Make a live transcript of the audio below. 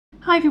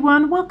Hi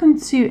everyone, welcome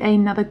to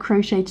another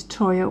crochet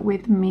tutorial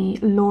with me,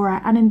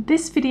 Laura, and in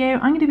this video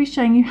I'm going to be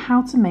showing you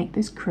how to make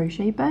this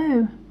crochet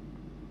bow.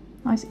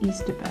 Nice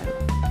Easter bow.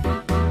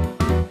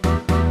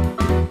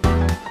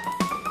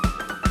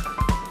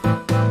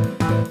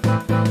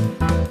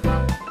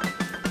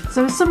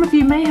 So as some of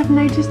you may have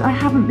noticed, I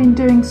haven't been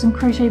doing some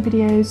crochet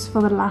videos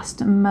for the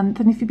last month,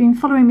 and if you've been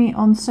following me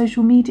on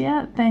social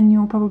media then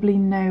you'll probably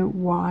know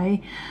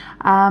why.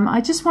 I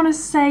just want to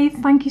say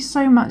thank you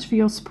so much for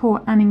your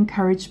support and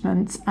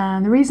encouragement,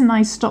 and the reason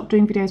I stopped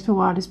doing videos for a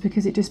while is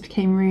because it just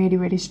became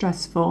really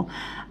stressful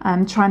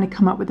trying to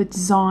come up with a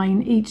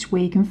design each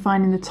week and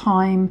finding the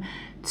time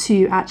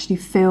to actually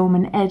film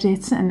and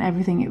edit and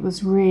everything. It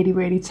was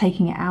really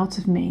taking it out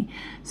of me.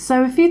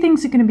 So a few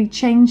things are going to be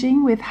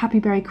changing with Happy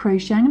Berry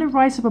Crochet. I'm going to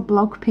write up a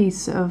blog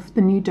piece of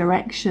the new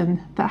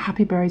direction that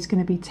Happy Berry is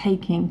going to be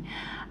taking.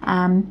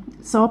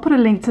 So I'll put a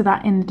link to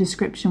that in the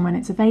description when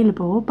it's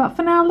available, but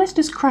for now let's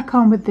just crack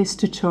on with this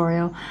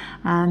tutorial.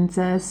 And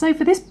so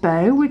for this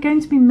bow we're going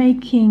to be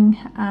making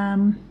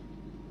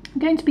I'm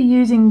going to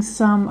use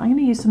some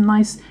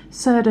nice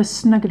Serta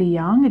Snuggly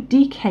yarn, a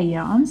DK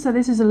yarn. So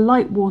this is a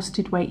light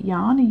worsted weight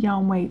yarn, a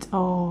yarn weight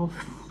of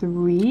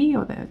 3,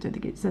 or I don't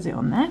think it says it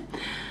on there.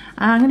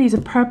 I'm going to use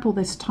a purple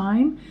this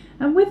time,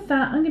 and with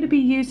that I'm going to be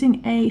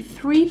using a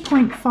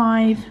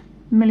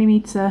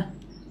 3.5mm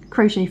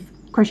crochet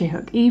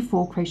hook,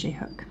 E4 crochet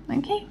hook.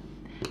 Okay.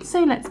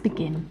 So let's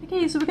begin.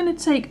 Okay, so we're going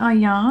to take our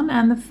yarn,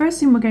 and the first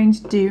thing we're going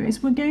to do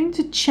is we're going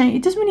to chain.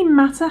 It doesn't really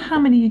matter how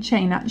many you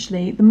chain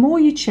actually. The more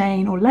you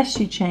chain or less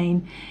you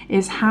chain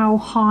is how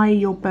high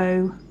your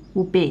bow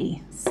will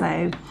be.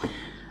 So,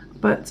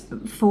 but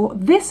for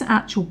this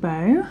actual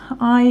bow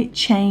I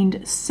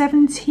chained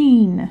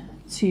 17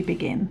 to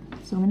begin.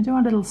 So I'm going to do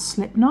our little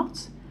slip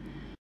knot.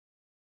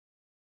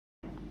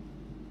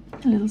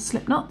 A little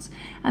slip knot,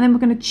 and then we're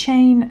going to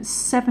chain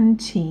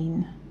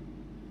 17.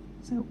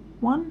 So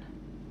 1,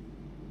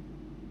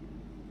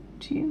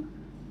 2,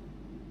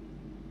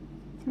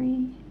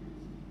 3,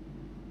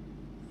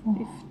 4,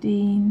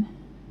 15,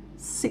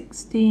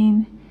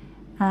 16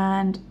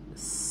 and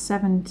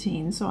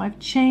 17. So I've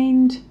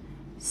chained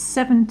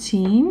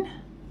 17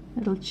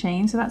 little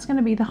chains, so that's going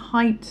to be the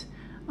height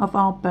of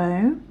our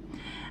bow.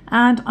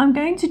 And I'm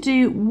going to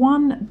do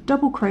 1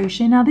 double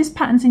crochet. Now this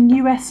pattern's in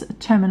US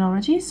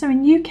terminology, so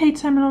in UK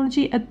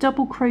terminology a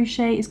double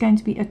crochet is going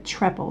to be a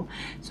treble.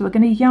 So we're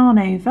going to yarn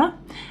over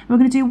and we're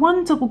going to do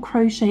 1 double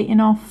crochet in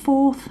our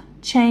 4th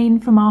chain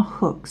from our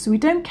hook. So we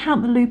don't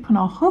count the loop on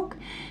our hook,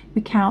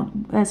 we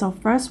count, there's our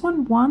first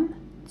one, 1,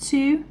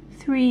 2,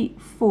 3,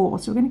 4.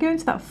 So we're going to go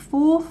into that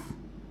 4th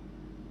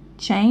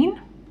chain.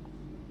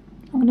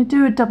 I'm going to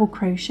do a double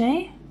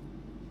crochet.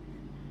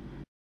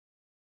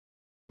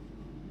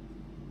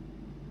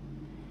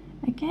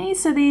 Okay,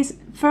 so these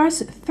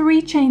first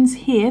 3 chains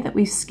here that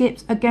we've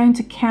skipped are going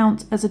to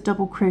count as a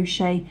double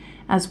crochet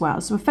as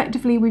well. So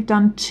effectively we've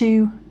done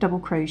 2 double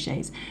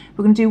crochets.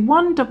 We're going to do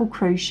 1 double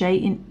crochet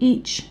in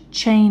each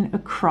chain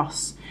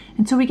across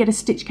until we get a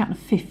stitch count of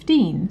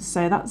 15.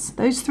 So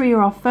those 3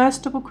 are our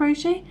first double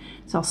crochet.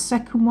 It's our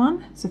second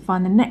one. So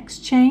find the next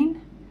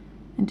chain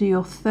and do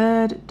your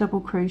 3rd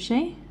double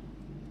crochet.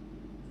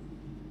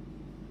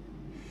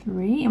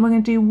 3, and we're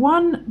going to do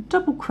 1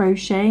 double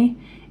crochet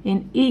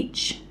in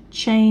each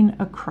chain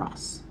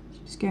across.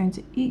 Just go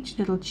into each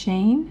little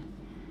chain,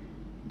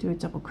 do a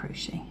double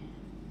crochet.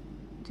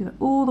 Do that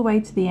all the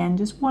way to the end,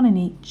 just 1 in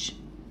each.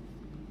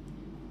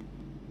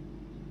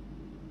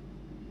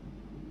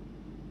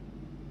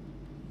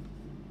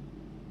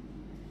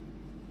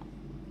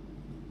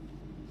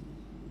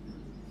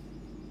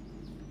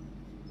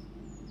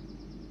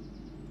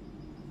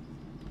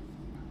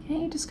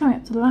 Okay, just coming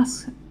up to the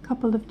last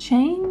couple of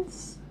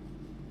chains.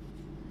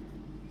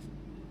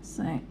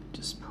 So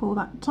just pull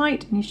that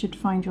tight and you should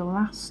find your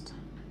last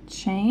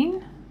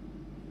chain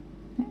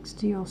next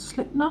to your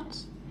slip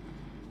knot,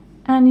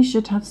 and you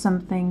should have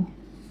something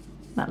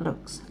that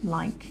looks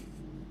like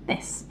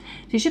this.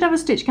 So you should have a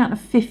stitch count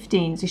of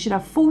 15, so you should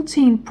have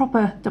 14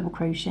 proper double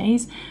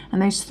crochets,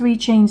 and those 3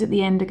 chains at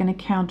the end are going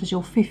to count as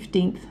your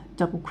 15th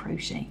double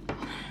crochet.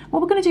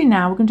 What we're going to do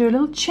now, we're going to do a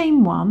little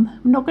chain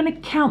 1. I'm not going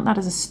to count that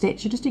as a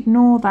stitch, so just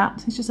ignore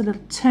that, it's just a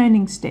little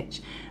turning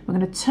stitch. We're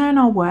going to turn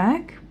our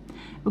work.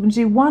 We're going to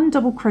do 1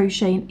 double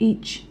crochet in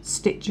each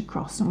stitch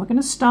across, and we're going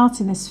to start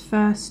in this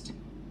first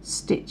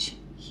stitch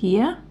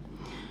here.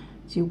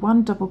 Do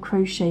 1 double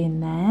crochet in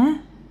there,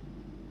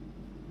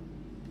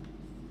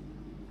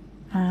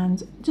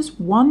 and just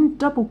 1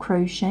 double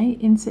crochet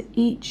into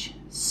each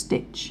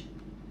stitch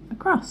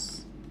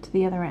across to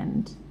the other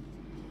end.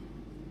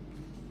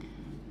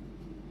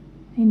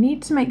 You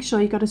need to make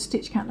sure you've got a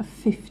stitch count of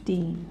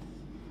 15.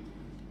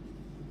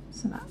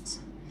 So that's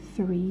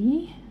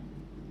 3,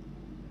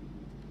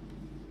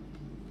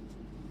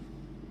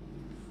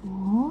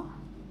 4,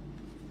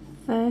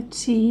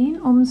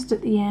 13, almost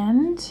at the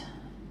end,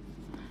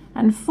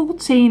 and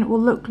 14 will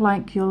look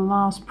like your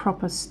last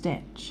proper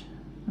stitch.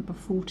 Number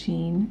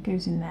 14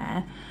 goes in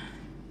there.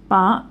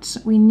 but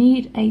we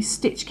need a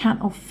stitch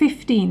count of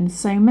 15.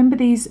 So remember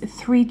these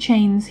 3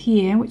 chains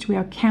here, which we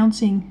are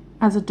counting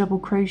as a double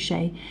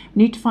crochet.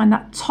 We need to find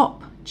that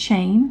top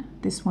chain,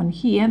 this one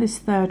here, this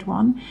third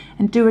one,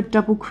 and do a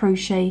double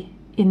crochet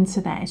into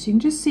there. So you can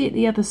just see it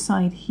the other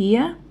side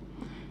here.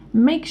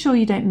 Make sure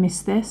you don't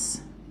miss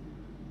this.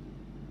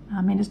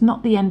 I mean, it's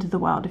not the end of the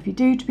world if you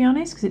do, to be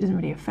honest, because it doesn't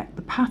really affect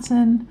the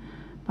pattern,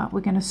 but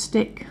we're going to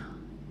stick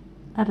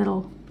a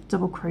little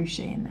double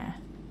crochet in there.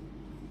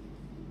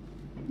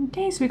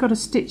 Okay, so we've got a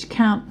stitch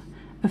count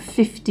of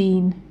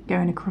 15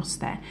 going across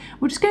there.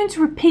 We're just going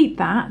to repeat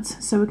that.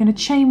 So we're going to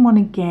chain 1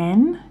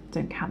 again,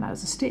 don't count that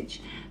as a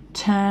stitch,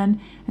 turn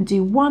and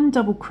do 1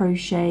 double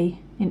crochet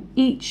in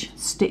each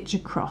stitch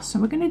across.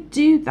 And we're going to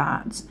do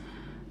that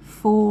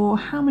for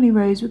how many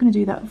rows? We're going to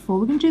do that for,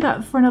 we're going to do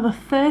that for another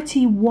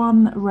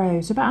 31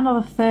 rows, about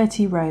another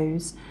 30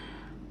 rows.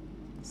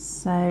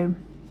 So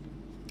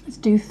let's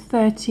do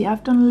 30.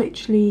 I've done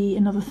literally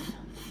another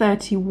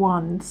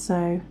 31,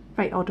 so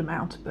very odd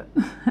amount, but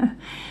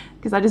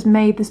because I just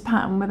made this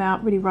pattern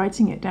without really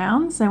writing it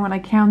down, so when I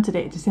counted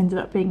it, it just ended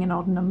up being an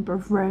odd number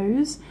of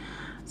rows.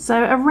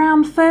 So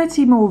around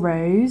 30 more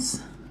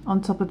rows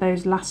on top of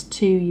those last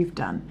 2 you've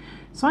done.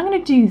 So I'm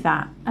going to do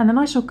that and then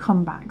I shall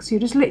come back. So you're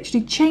just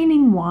literally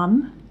chaining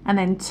 1 and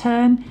then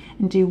turn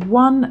and do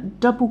 1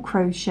 double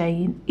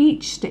crochet in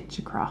each stitch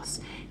across,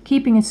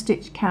 keeping a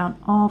stitch count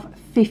of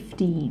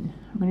 15.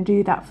 I'm going to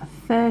do that for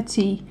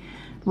 30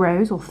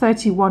 rows, or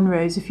 31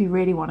 rows if you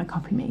really want to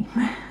copy me.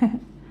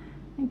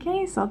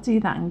 Okay, so I'll do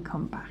that and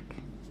come back.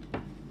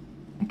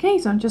 Okay,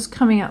 so I'm just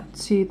coming up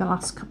to the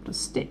last couple of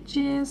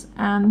stitches,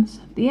 and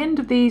the end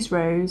of these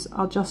rows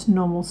are just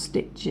normal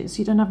stitches.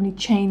 You don't have any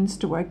chains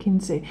to work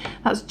into.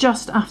 That's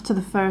just after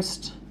the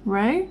first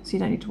row, so you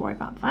don't need to worry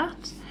about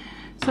that.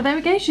 So there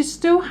we go, you should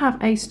still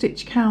have a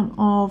stitch count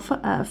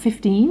of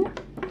 15,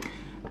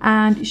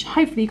 and you should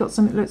hopefully got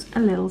something that looks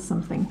a little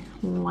something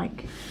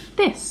like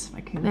this.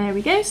 Okay, there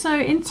we go. So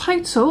in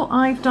total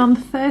I've done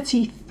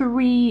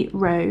 33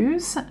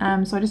 rows, so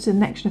I just did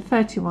an extra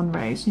 31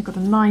 rows, and you've got a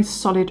nice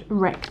solid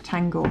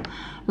rectangle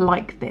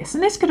like this.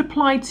 And this could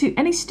apply to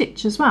any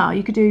stitch as well.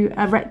 You could do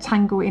a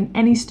rectangle in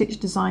any stitch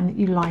design that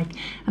you like,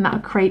 and that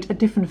would create a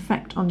different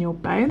effect on your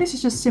bow. This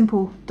is just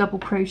simple double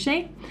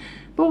crochet.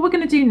 But what we're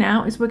going to do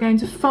now is we're going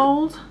to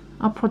fold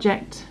our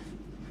project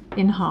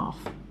in half.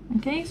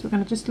 Okay, so we're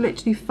going to just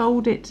literally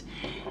fold it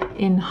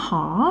in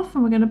half,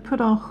 and we're going to put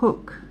our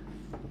hook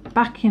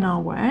back in our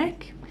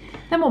work.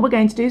 Then what we're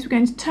going to do is we're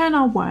going to turn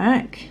our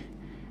work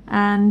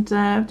and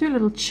do a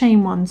little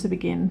chain 1 to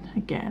begin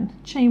again.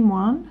 Chain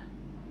 1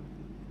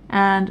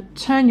 and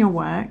turn your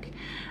work.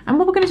 And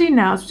what we're going to do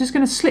now is we're just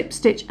going to slip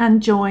stitch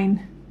and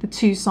join the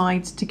 2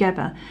 sides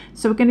together.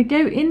 So we're going to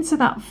go into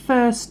that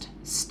first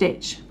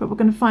stitch, but we're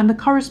going to find the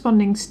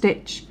corresponding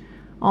stitch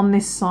on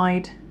this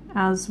side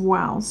as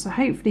well. So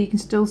hopefully you can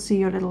still see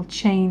your little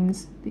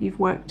chains that you've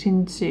worked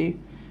into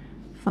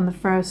from the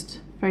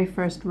very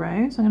first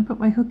row. So I'm going to put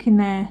my hook in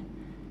there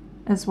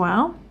as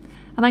well,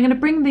 and I'm going to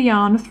bring the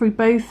yarn through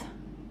both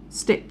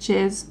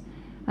stitches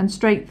and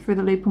straight through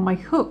the loop on my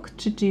hook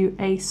to do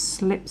a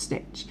slip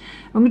stitch.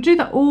 I'm going to do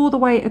that all the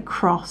way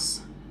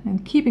across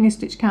and keeping a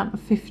stitch count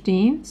of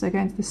 15. So go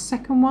into the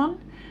second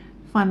one,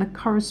 find the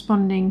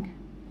corresponding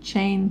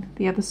chain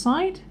the other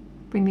side,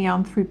 bring the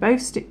yarn through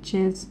both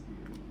stitches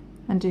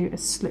and do a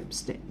slip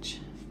stitch.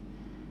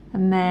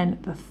 And then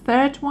the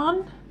third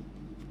one,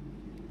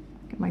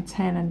 get my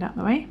tail end out of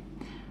the way,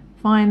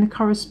 find the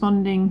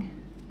corresponding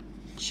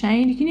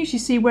chain. You can usually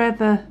see where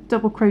the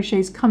double crochet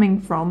is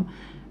coming from.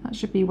 That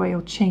should be where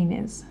your chain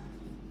is.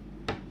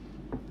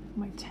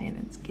 My tail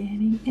end's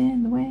getting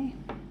in the way.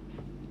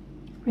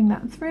 Bring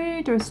that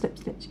through, do a slip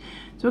stitch.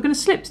 So we're going to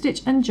slip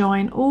stitch and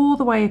join all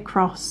the way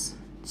across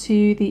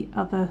to the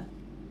other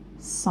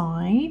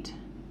side,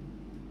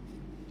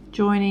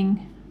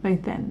 joining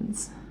both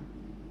ends.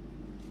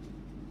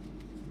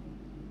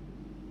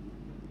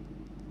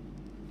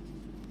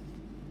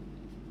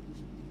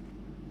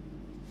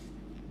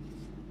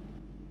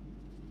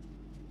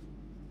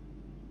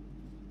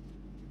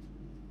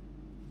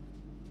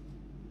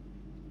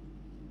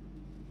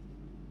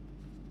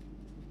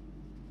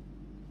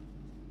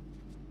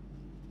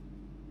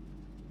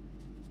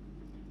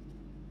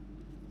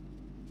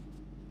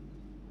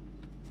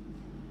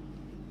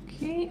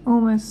 Okay,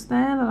 almost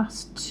there, the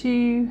last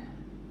two.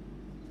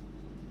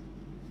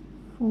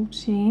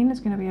 14 is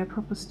going to be a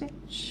proper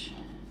stitch.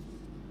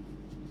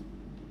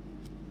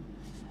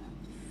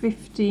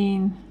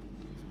 15,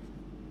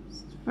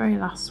 very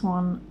last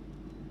one.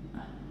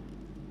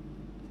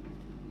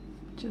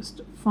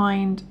 Just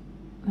find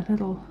a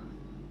little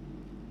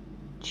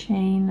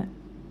chain,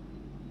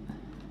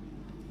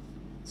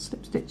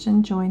 slip stitch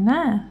and join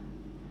there.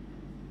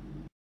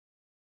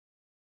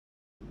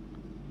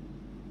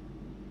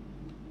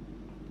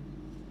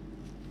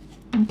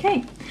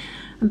 Okay,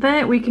 and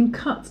there we can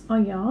cut our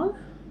yarn.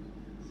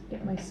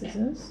 Get my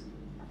scissors.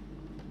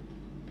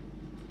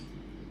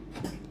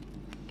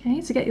 Okay,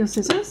 so get your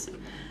scissors,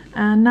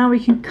 and now we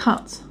can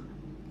cut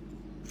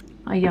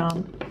our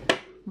yarn.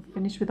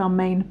 finished with our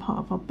main part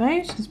of our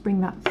bow. So just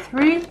bring that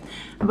through,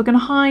 and we're going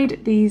to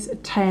hide these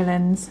tail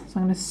ends. So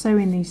I'm going to sew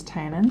in these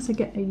tail ends. So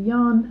get a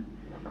yarn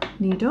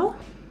needle.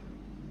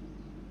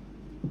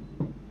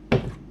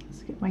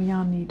 Let's get my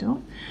yarn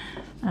needle,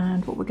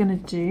 and what we're going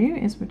to do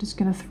is we're just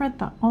going to thread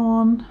that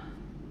on,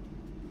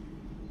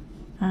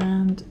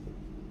 and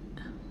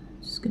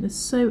just going to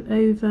sew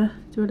over,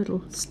 do a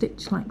little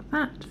stitch like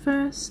that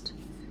first,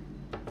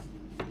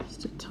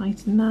 just to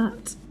tighten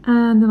that,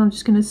 and then I'm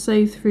just going to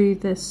sew through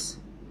this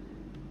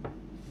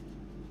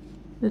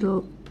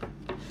little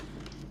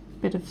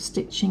bit of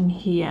stitching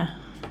here.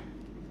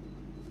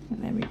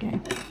 And there we go.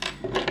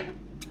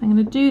 I'm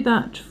going to do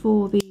that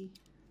for the,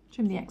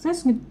 trim the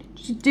excess, I'm going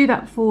to do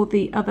that for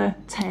the other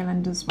tail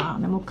end as well,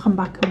 and then we'll come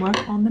back and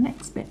work on the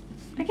next bit.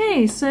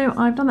 Okay, so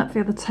I've done that for the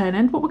other tail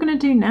end. What we're going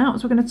to do now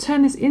is we're going to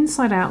turn this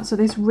inside out, so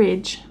this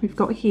ridge we've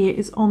got here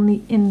is on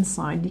the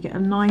inside. You get a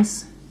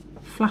nice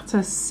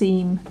flatter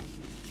seam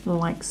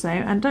like so,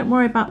 and don't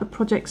worry about the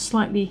project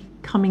slightly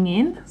coming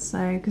in,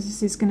 so because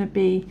this is going to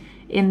be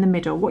in the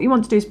middle. What you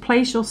want to do is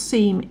place your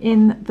seam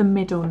in the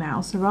middle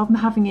now, so rather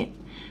than having it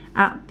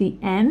at the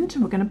end,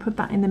 we're going to put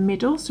that in the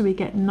middle so we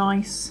get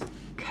nice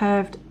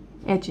curved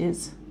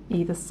edges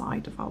either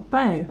side of our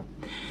bow.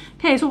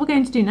 Okay, so what we're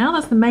going to do now,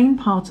 that's the main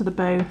part of the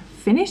bow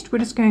finished. We're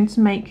just going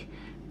to make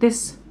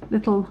this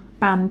little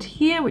band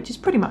here, which is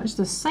pretty much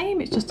the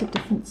same, it's just a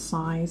different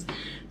size.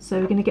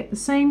 So we're going to get the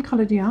same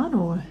coloured yarn,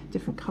 or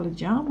different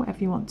coloured yarn, whatever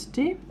you want to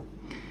do,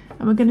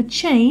 and we're going to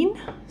chain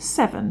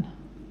 7.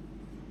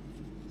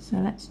 So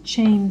let's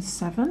chain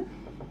 7.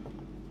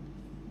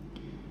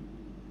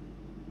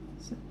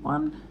 So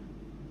 1,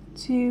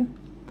 2,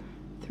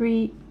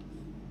 3,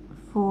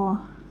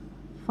 4,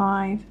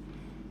 5,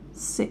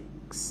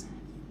 6,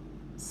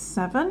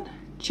 7,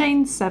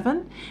 chain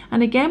 7,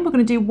 and again we're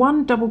going to do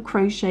 1 double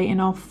crochet in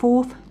our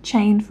 4th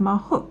chain from our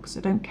hook,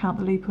 so don't count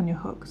the loop on your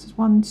hook. So it's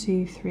 1,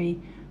 2, 3,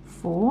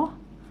 4,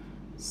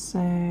 so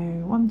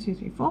 1, 2,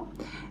 3, 4.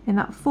 In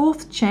that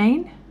 4th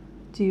chain,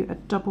 do a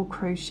double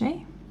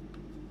crochet,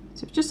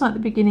 so it's just like the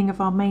beginning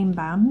of our main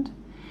band.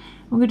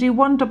 We're going to do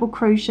 1 double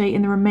crochet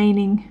in the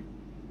remaining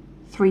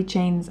 3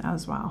 chains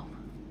as well.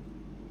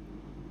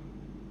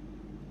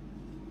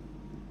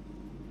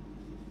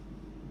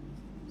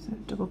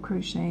 Double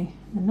crochet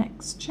in the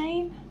next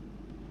chain,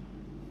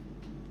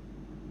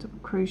 double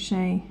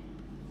crochet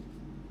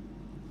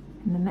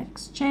in the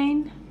next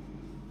chain,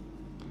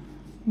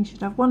 you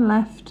should have 1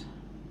 left,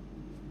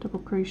 double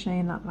crochet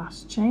in that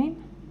last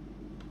chain,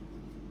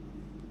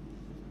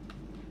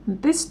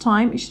 and this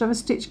time you should have a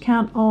stitch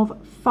count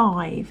of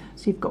 5,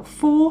 so you've got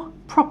 4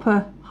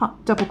 proper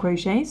double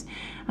crochets,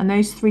 and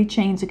those 3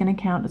 chains are going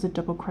to count as a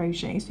double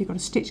crochet, so you've got a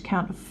stitch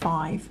count of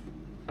 5.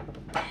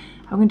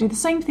 I'm going to do the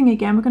same thing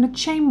again. We're going to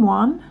chain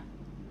 1,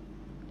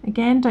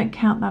 again don't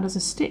count that as a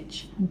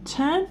stitch, and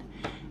turn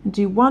and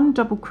do 1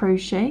 double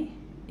crochet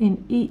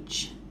in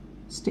each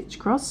stitch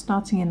cross,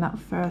 starting in that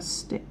first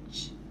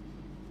stitch.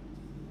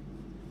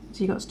 So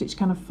you've got a stitch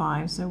count of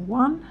 5, so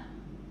 1,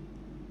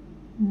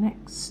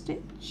 next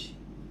stitch,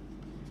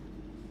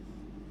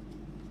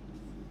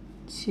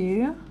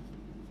 2,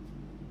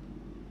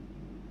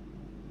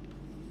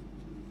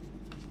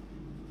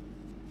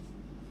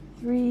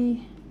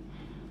 3,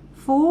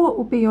 4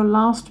 will be your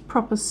last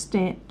proper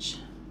stitch,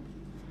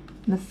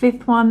 and the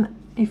 5th one,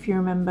 if you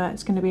remember,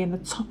 it's going to be in the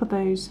top of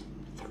those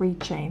 3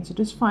 chains. So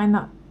just find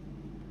that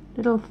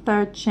little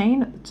 3rd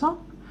chain at the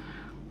top,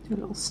 do a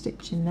little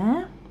stitch in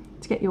there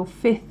to get your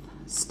 5th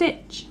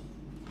stitch,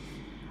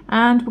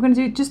 and we're going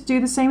to just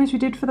do the same as we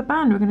did for the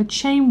band. We're going to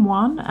chain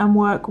 1 and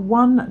work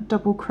 1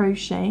 double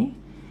crochet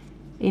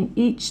in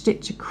each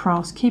stitch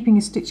across, keeping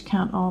a stitch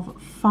count of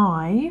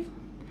 5.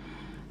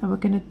 And we're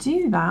going to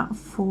do that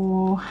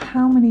for,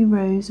 how many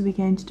rows are we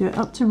going to do it?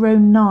 Up to row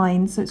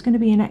 9, so it's going to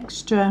be an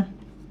extra,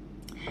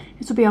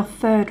 this will be our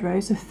 3rd row,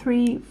 so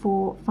 3,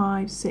 4,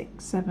 5,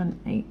 6, 7,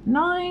 8,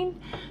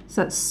 9,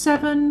 so that's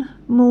 7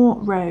 more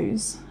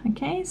rows.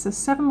 Okay, so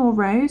 7 more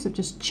rows of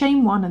just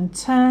chain 1 and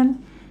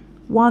turn,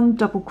 1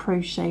 double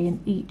crochet in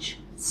each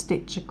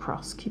stitch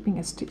across, keeping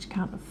a stitch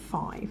count of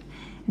 5,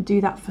 and do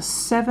that for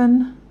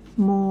 7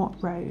 more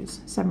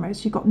rows. 7 rows,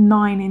 so you've got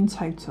 9 in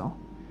total.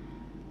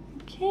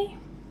 Okay,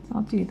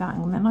 I'll do that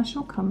and then I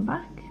shall come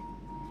back,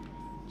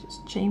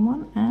 just chain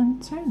 1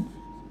 and turn,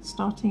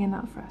 starting in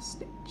that first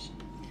stitch,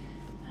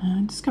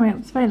 and just coming up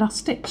to the very last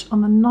stitch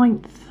on the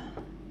 9th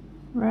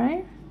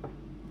row.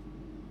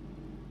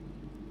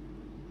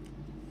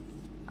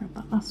 Grab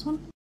that last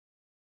one.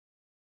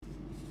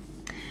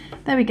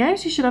 There we go,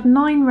 so you should have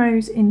 9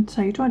 rows in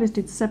total. I just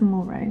did 7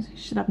 more rows, you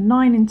should have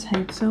 9 in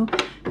total.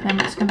 Then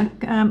we're just going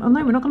to, oh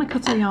no, we're not going to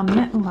cut our yarn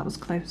yet. Oh, that was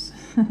close.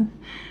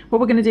 What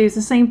we're going to do is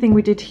the same thing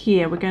we did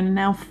here. We're going to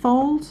now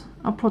fold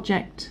our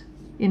project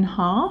in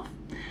half.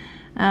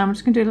 I'm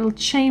just going to do a little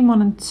chain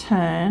 1 and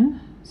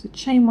turn. So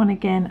chain 1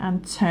 again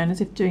and turn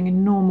as if doing a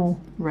normal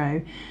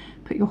row.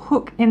 Put your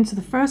hook into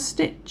the first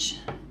stitch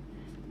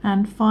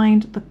and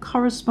find the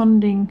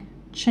corresponding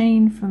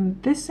chain from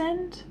this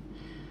end.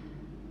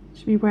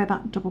 Should be where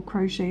that double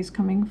crochet is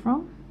coming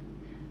from.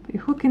 put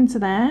your hook into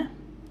there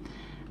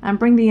and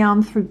bring the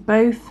yarn through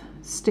both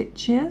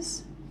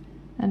stitches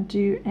and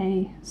do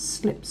a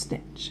slip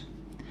stitch.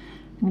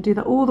 I'm going to do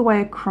that all the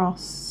way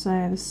across.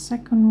 So the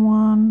second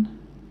one,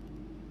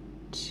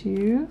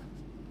 2,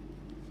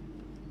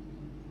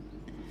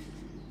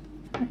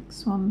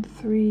 next one,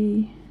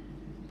 3,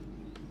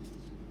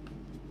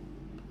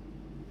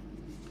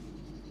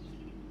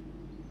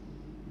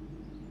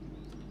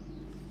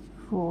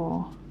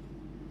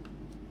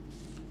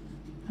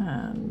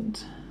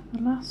 and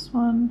the last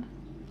one,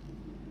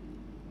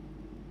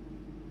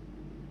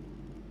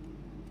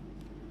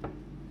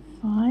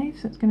 5.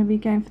 So it's going to be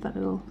going for that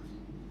little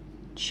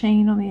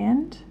chain on the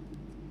end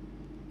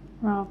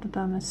rather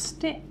than a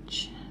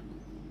stitch.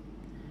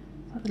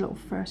 Like the little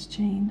first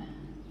chain.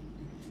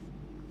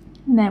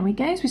 And there we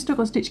go. So we've still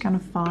got a stitch count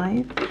of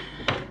 5,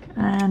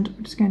 and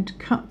we're just going to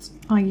cut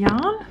our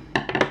yarn.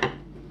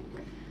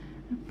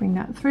 Bring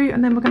that through,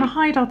 and then we're going to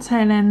hide our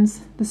tail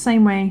ends the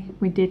same way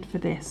we did for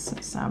this.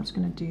 So I'm just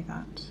going to do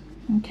that.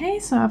 Okay,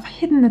 so I've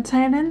hidden the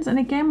tail ends, and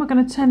again we're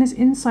going to turn this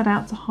inside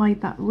out to hide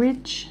that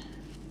ridge.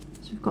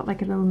 So we've got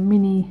like a little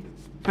mini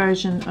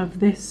version of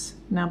this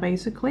now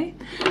basically.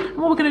 And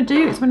what we're going to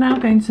do is we're now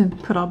going to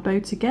put our bow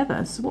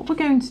together. So what we're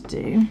going to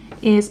do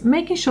is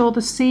making sure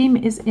the seam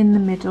is in the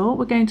middle.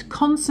 We're going to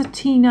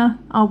concertina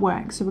our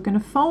work. So we're going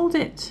to fold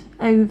it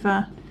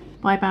over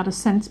by about 1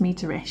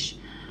 centimetre-ish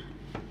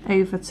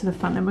over to the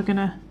front, then we're going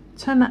to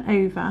turn that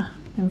over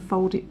and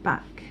fold it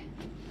back,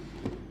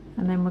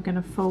 and then we're going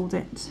to fold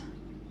it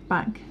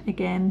back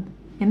again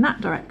in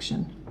that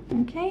direction.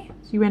 Okay,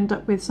 so you end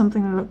up with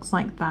something that looks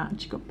like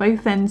that. You've got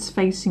both ends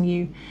facing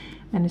you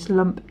and this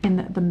lump in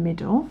the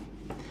middle,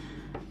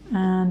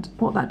 and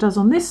what that does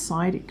on this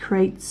side, it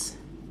creates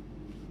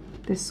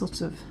this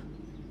sort of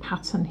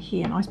pattern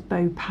here, nice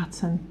bow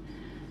pattern.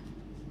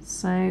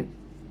 So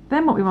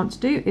then what we want to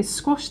do is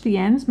squash the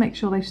ends, make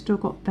sure they've still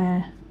got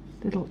their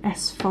little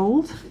S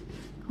fold,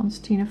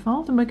 concertina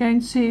fold, and we're going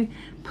to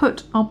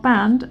put our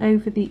band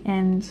over the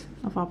end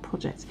of our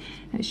project.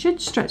 And it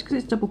should stretch, because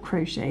it's double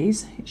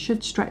crochets, it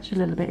should stretch a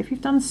little bit. If you've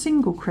done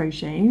single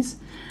crochets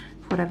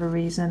for whatever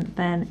reason,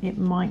 then it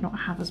might not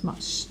have as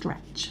much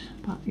stretch,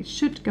 but it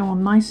should go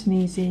on nice and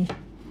easy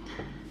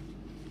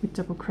with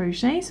double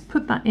crochets.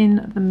 Put that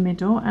in the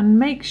middle and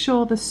make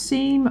sure the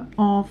seam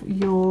of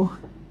your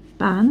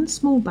band,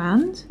 small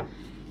band,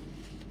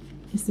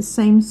 is the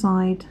same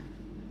side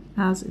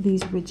as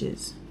these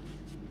ridges.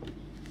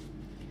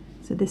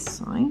 So this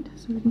side,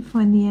 so we can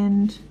find the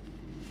end.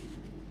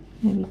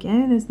 There we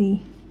go, there's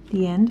the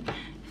end.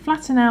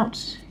 Flatten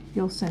out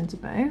your centre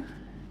bow,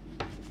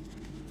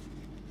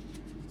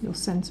 your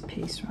centre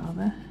piece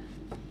rather.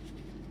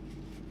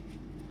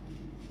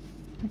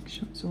 Make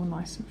sure it's all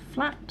nice and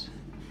flat.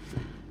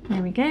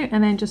 There we go,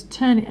 and then just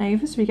turn it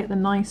over so we get the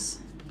nice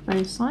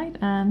bow side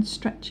and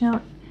stretch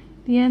out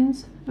the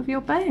ends of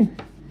your bow.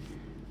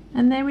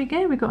 And there we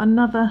go, we've got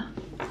another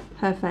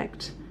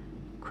perfect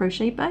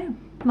crochet bow.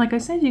 Like I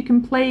said, you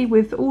can play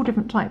with all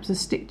different types of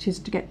stitches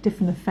to get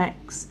different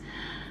effects,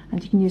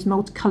 and you can use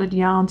multicoloured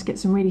yarn to get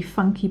some really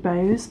funky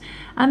bows.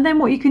 And then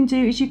what you can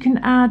do is you can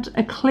add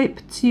a clip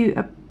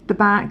to the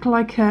back,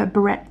 like a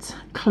barrette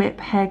clip,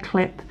 hair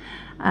clip.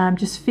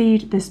 Just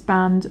feed this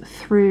band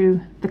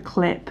through the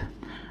clip.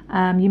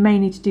 You may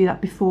need to do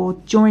that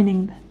before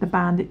joining the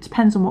band. It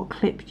depends on what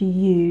clip you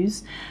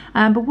use.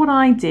 But what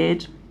I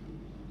did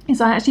is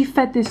I actually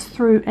fed this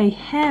through a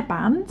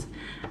hairband,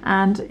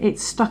 and it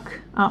stuck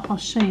up. I'll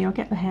show you, I'll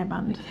get the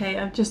hairband. Okay,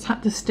 I've just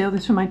had to steal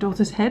this from my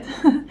daughter's head.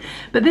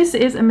 But this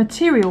is a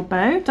material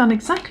bow done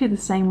exactly the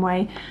same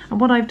way, and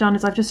what I've done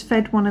is I've just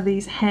fed one of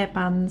these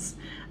hairbands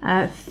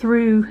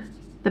through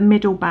the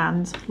middle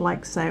band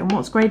like so. And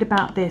what's great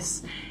about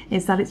this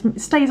is that it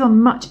stays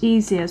on much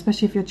easier,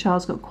 especially if your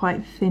child's got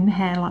quite thin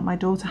hair like my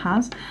daughter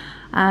has,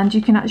 and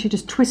you can actually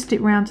just twist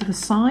it round to the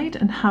side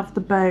and have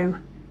the bow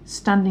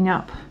standing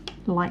up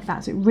like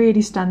that, so it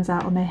really stands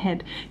out on their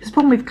head. Because the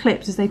problem with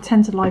clips is they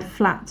tend to lie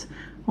flat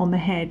on the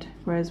head,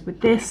 whereas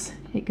with this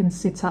it can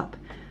sit up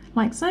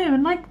like so.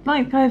 And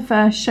like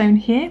I've shown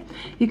here,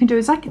 you can do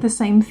exactly the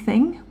same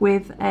thing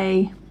with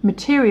a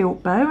material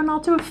bow, and I'll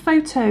do a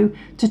photo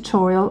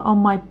tutorial on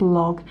my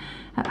blog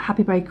at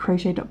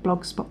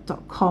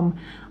happyberrycrochet.blogspot.com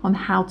on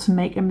how to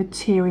make a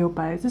material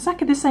bow. It's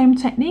exactly the same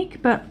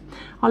technique, but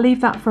I'll leave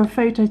that for a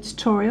photo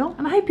tutorial.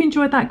 And I hope you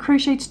enjoyed that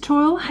crochet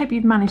tutorial. I hope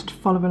you've managed to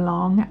follow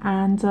along,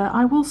 and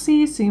I will see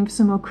you soon for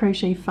some more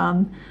crochet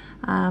fun.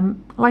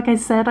 Like I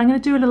said, I'm going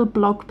to do a little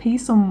blog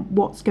piece on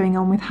what's going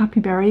on with Happy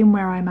Berry and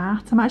where I'm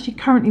at. I'm actually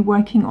currently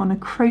working on a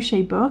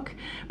crochet book,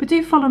 but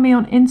do follow me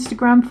on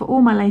Instagram for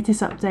all my latest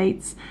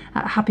updates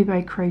at Happy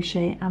Berry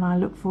Crochet, and I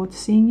look forward to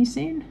seeing you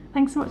soon.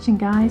 Thanks for watching,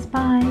 guys.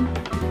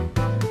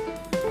 Bye.